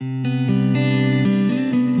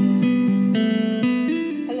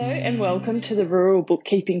welcome to the Rural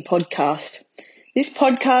Bookkeeping Podcast. This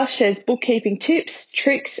podcast shares bookkeeping tips,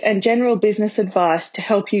 tricks, and general business advice to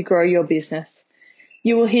help you grow your business.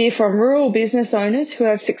 You will hear from rural business owners who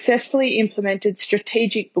have successfully implemented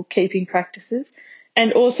strategic bookkeeping practices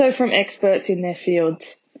and also from experts in their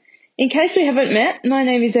fields. In case we haven't met, my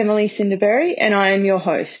name is Emily Cinderberry and I am your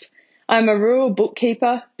host. I'm a rural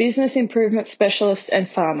bookkeeper, business improvement specialist and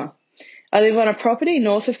farmer. I live on a property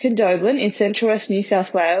north of Condobolin in Central West New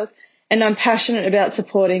South Wales, and I'm passionate about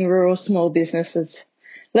supporting rural small businesses.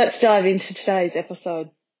 Let's dive into today's episode.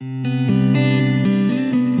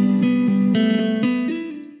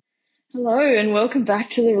 Hello and welcome back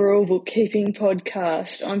to the Rural Bookkeeping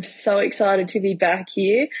Podcast. I'm so excited to be back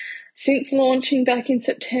here. Since launching back in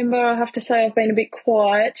September, I have to say I've been a bit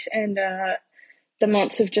quiet and the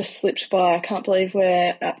months have just slipped by. I can't believe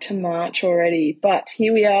we're up to March already, but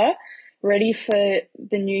here we are, ready for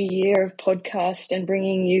the new year of podcast and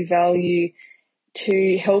bringing you value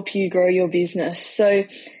to help you grow your business. So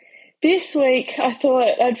this week I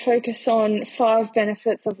thought I'd focus on 5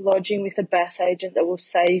 benefits of lodging with a BAS agent that will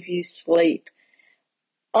save you sleep.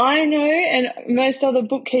 I know, and most other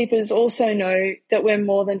bookkeepers also know, that we're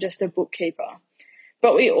more than just a bookkeeper.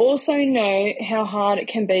 But we also know how hard it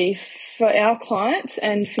can be for our clients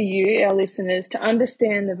and for you, our listeners, to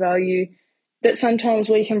understand the value that sometimes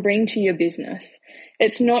we can bring to your business.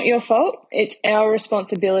 It's not your fault. It's our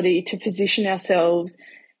responsibility to position ourselves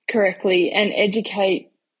correctly and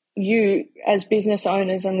educate you as business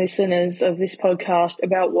owners and listeners of this podcast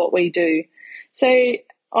about what we do. So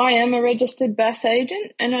I am a registered BAS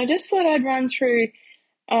agent, and I just thought I'd run through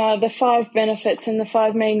the 5 benefits and the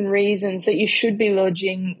 5 main reasons that you should be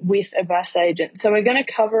lodging with a BAS agent. So we're going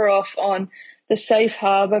to cover off on the safe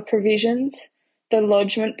harbour provisions, the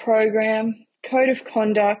lodgement program, code of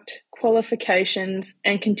conduct, qualifications,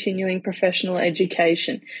 and continuing professional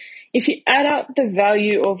education. If you add up the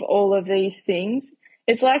value of all of these things,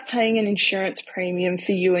 it's like paying an insurance premium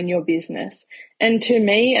for you and your business. And to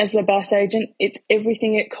me, as the BAS agent, it's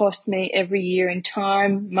everything it costs me every year in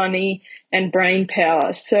time, money, and brain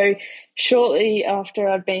power. So shortly after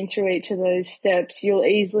I've been through each of those steps, you'll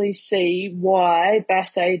easily see why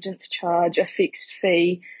BAS agents charge a fixed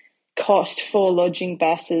fee cost for lodging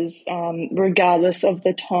BASs, regardless of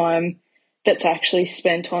the time that's actually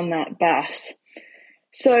spent on that BAS.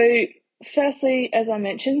 So firstly, as I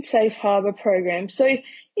mentioned, safe harbour program. So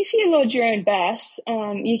if you lodge your own BAS,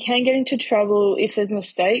 you can get into trouble if there's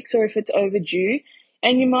mistakes or if it's overdue,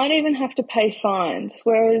 and you might even have to pay fines.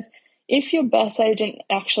 Whereas if your BAS agent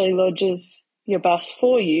actually lodges your BAS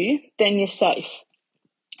for you, then you're safe.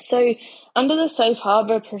 So under the safe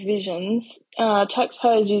harbour provisions,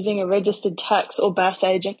 taxpayers using a registered tax or BAS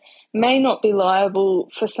agent may not be liable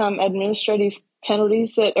for some administrative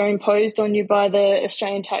penalties that are imposed on you by the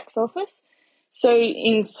Australian Tax Office. So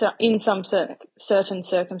in some certain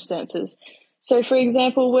circumstances. So for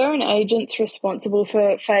example, where an agent's responsible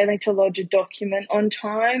for failing to lodge a document on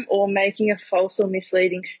time or making a false or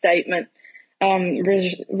misleading statement,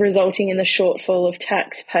 resulting in the shortfall of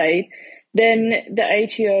tax paid, then the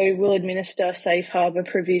ATO will administer safe harbour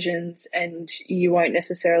provisions and you won't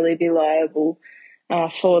necessarily be liable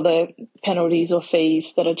for the penalties or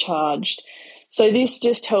fees that are charged. So this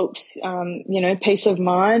just helps, peace of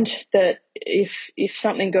mind that if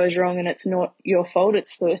something goes wrong and it's not your fault,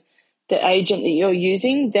 it's the agent that you're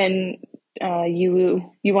using, then you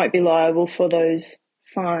won't be liable for those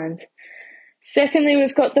fines. Secondly,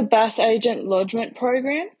 we've got the BAS agent lodgement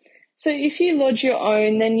program. So if you lodge your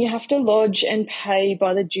own, then you have to lodge and pay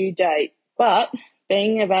by the due date. But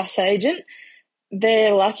being a BAS agent,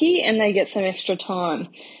 they're lucky and they get some extra time.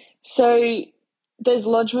 So there's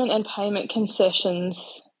lodgement and payment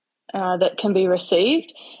concessions that can be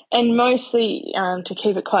received. And mostly, to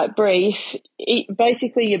keep it quite brief,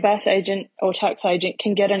 basically your BAS agent or tax agent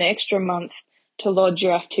can get an extra month to lodge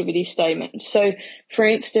your activity statement. So, for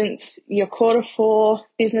instance, your quarter 4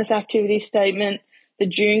 business activity statement, the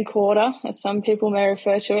June quarter, as some people may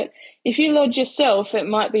refer to it, if you lodge yourself, it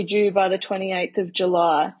might be due by the 28th of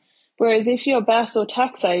July. Whereas if your BAS or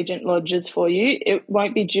tax agent lodges for you, it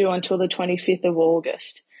won't be due until the 25th of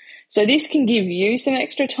August. So this can give you some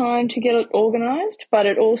extra time to get it organised, but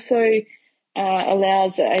it also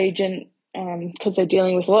allows the agent, because they're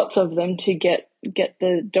dealing with lots of them, to get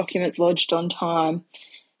the documents lodged on time.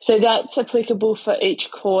 So that's applicable for each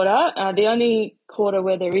quarter. The only quarter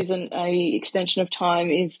where there isn't a extension of time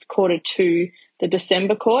is quarter 2, the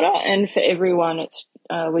December quarter, and for everyone it's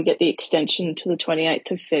we get the extension to the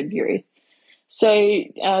 28th of February. So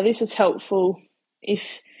this is helpful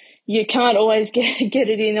if you can't always get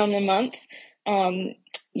it in on the month.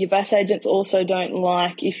 Your BAS agents also don't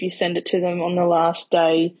like if you send it to them on the last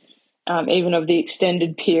day, even of the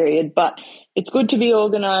extended period. But it's good to be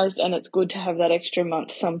organised, and it's good to have that extra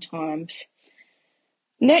month sometimes.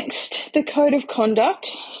 Next, the code of conduct.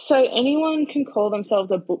 So anyone can call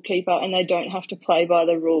themselves a bookkeeper and they don't have to play by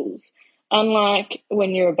the rules, unlike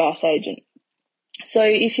when you're a BAS agent. So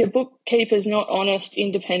if your bookkeeper's not honest,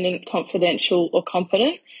 independent, confidential, or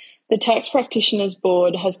competent, the Tax Practitioners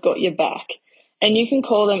Board has got your back, and you can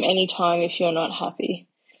call them anytime if you're not happy.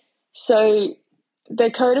 So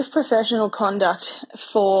the Code of Professional Conduct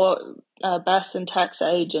for BAS and tax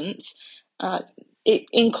agents, it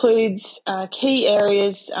includes key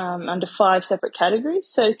areas under 5 separate categories.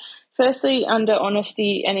 So firstly, under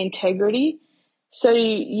honesty and integrity. So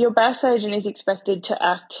your BAS agent is expected to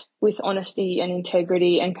act with honesty and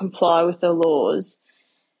integrity and comply with the laws.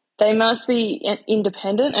 They must be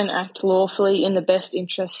independent and act lawfully in the best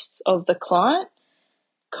interests of the client.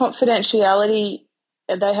 Confidentiality,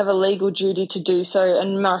 they have a legal duty to do so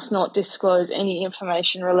and must not disclose any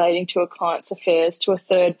information relating to a client's affairs to a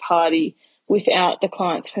third party without the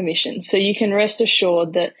client's permission. So you can rest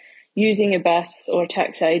assured that using a BAS or a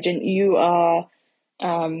tax agent, you are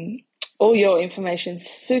all your information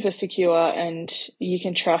super secure, and you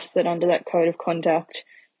can trust that under that code of conduct,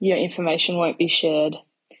 your information won't be shared.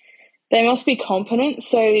 They must be competent,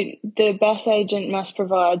 so the BAS agent must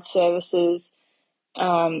provide services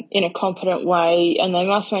in a competent way, and they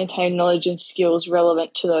must maintain knowledge and skills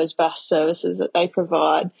relevant to those BAS services that they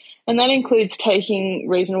provide. And that includes taking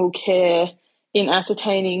reasonable care in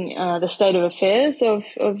ascertaining the state of affairs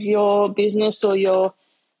of your business or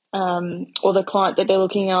or the client that they're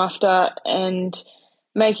looking after, and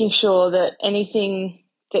making sure that anything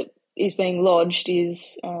that is being lodged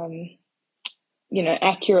is,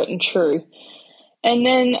 accurate and true. And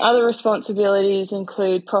then other responsibilities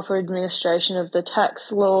include proper administration of the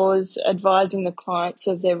tax laws, advising the clients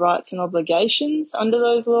of their rights and obligations under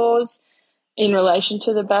those laws in relation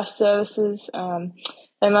to the BAS services.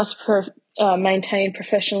 They must maintain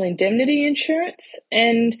professional indemnity insurance,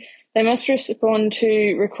 and they must respond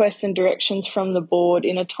to requests and directions from the board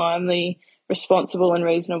in a timely, responsible and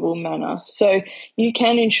reasonable manner. So you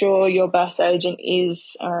can ensure your BAS agent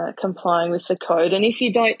is complying with the code. And if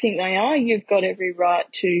you don't think they are, you've got every right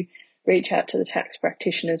to reach out to the Tax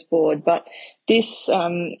Practitioners Board. But this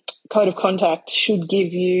code of conduct should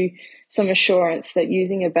give you some assurance that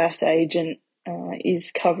using a BAS agent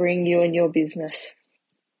is covering you and your business.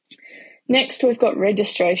 Next, we've got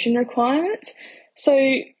registration requirements. So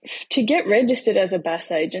to get registered as a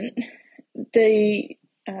BAS agent, the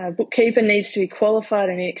bookkeeper needs to be qualified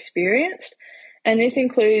and experienced, and this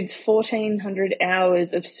includes 1,400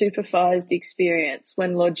 hours of supervised experience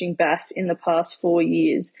when lodging BAS in the past 4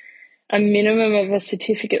 years, a minimum of a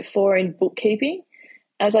Certificate 4 in bookkeeping.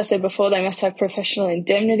 As I said before, they must have professional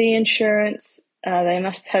indemnity insurance, they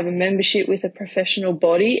must have a membership with a professional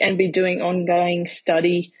body and be doing ongoing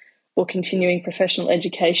study or continuing professional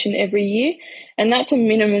education every year. And that's a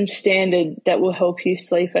minimum standard that will help you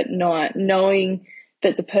sleep at night, knowing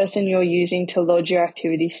that the person you're using to lodge your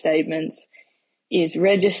activity statements is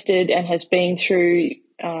registered and has been through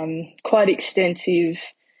quite extensive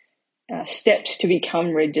steps to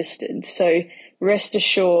become registered. So rest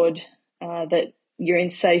assured that you're in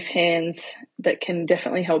safe hands that can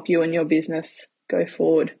definitely help you and your business go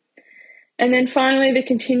forward. And then finally, the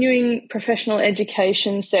continuing professional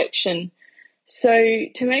education section. So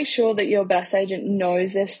to make sure that your BAS agent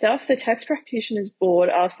knows their stuff, the Tax Practitioners Board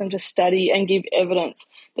asks them to study and give evidence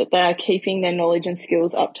that they are keeping their knowledge and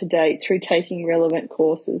skills up to date through taking relevant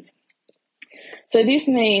courses. So this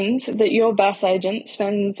means that your BAS agent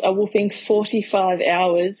spends a whopping 45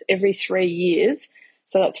 hours every 3 years,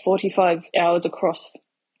 so that's 45 hours across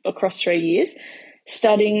 3 years,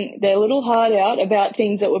 studying their little heart out about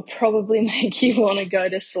things that would probably make you want to go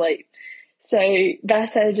to sleep. So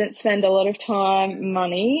BAS agents spend a lot of time,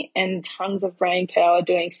 money, and tons of brain power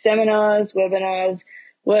doing seminars, webinars,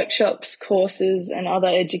 workshops, courses, and other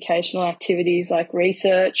educational activities like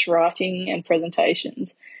research, writing, and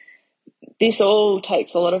presentations. This all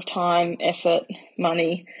takes a lot of time, effort,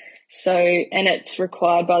 money, and it's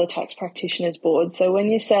required by the Tax Practitioners Board. So when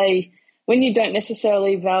you don't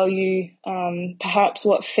necessarily value perhaps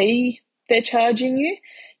what fee they're charging you,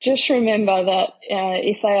 just remember that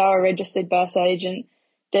if they are a registered BAS agent,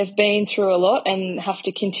 they've been through a lot and have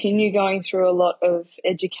to continue going through a lot of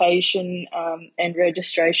education and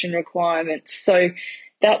registration requirements. So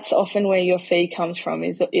that's often where your fee comes from,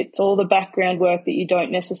 is it's all the background work that you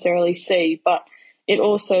don't necessarily see, but it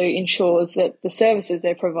also ensures that the services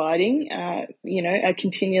they're providing, are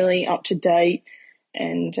continually up to date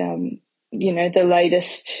and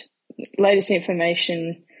the latest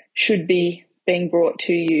information should be being brought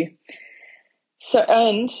to you. So,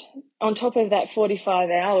 and on top of that 45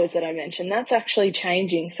 hours that I mentioned, that's actually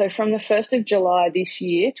changing. So from the 1st of July this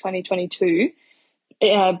year, 2022,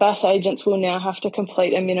 bus agents will now have to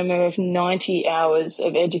complete a minimum of 90 hours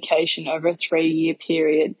of education over a 3-year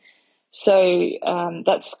period. So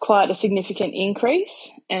that's quite a significant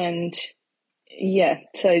increase. And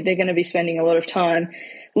so they're going to be spending a lot of time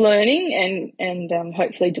learning and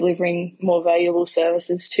hopefully delivering more valuable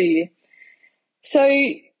services to you. So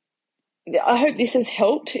I hope this has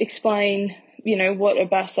helped explain, what a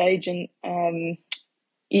bus agent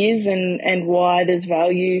is and why there's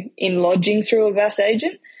value in lodging through a bus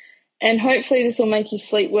agent. And hopefully this will make you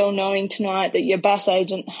sleep well knowing tonight that your bus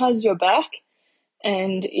agent has your back.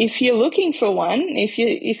 And if you're looking for one,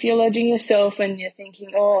 if you're lodging yourself and you're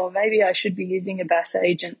thinking, oh, maybe I should be using a bus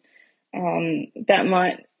agent, that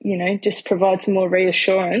might, just provide some more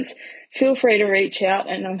reassurance, feel free to reach out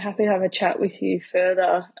and I'm happy to have a chat with you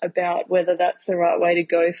further about whether that's the right way to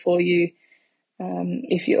go for you.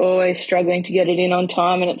 If you're always struggling to get it in on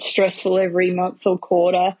time and it's stressful every month or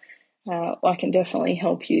quarter, I can definitely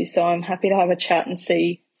help you. So I'm happy to have a chat and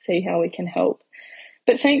see how we can help.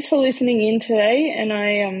 But thanks for listening in today, and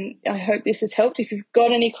I hope this has helped. If you've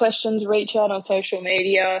got any questions, reach out on social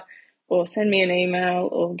media or send me an email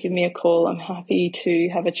or give me a call. I'm happy to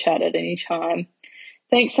have a chat at any time.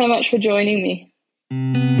 Thanks so much for joining me.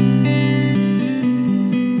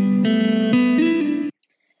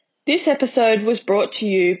 This episode was brought to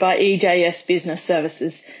you by EJS Business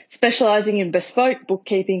Services, specialising in bespoke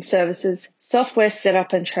bookkeeping services, software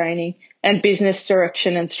setup and training, and business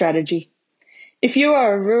direction and strategy. If you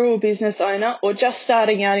are a rural business owner or just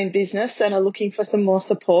starting out in business and are looking for some more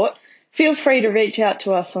support, feel free to reach out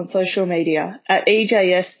to us on social media at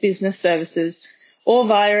EJS Business Services or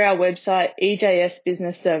via our website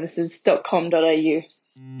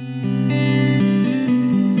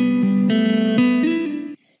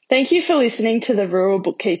ejsbusinessservices.com.au. Thank you for listening to the Rural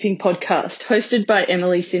Bookkeeping Podcast, hosted by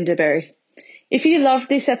Emily Cinderberry. If you loved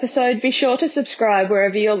this episode, be sure to subscribe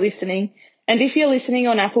wherever you're listening. And if you're listening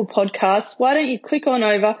on Apple Podcasts, why don't you click on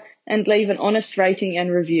over and leave an honest rating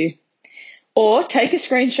and review? Or take a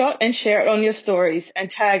screenshot and share it on your stories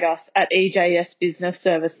and tag us at EJS Business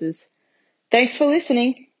Services. Thanks for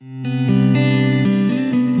listening.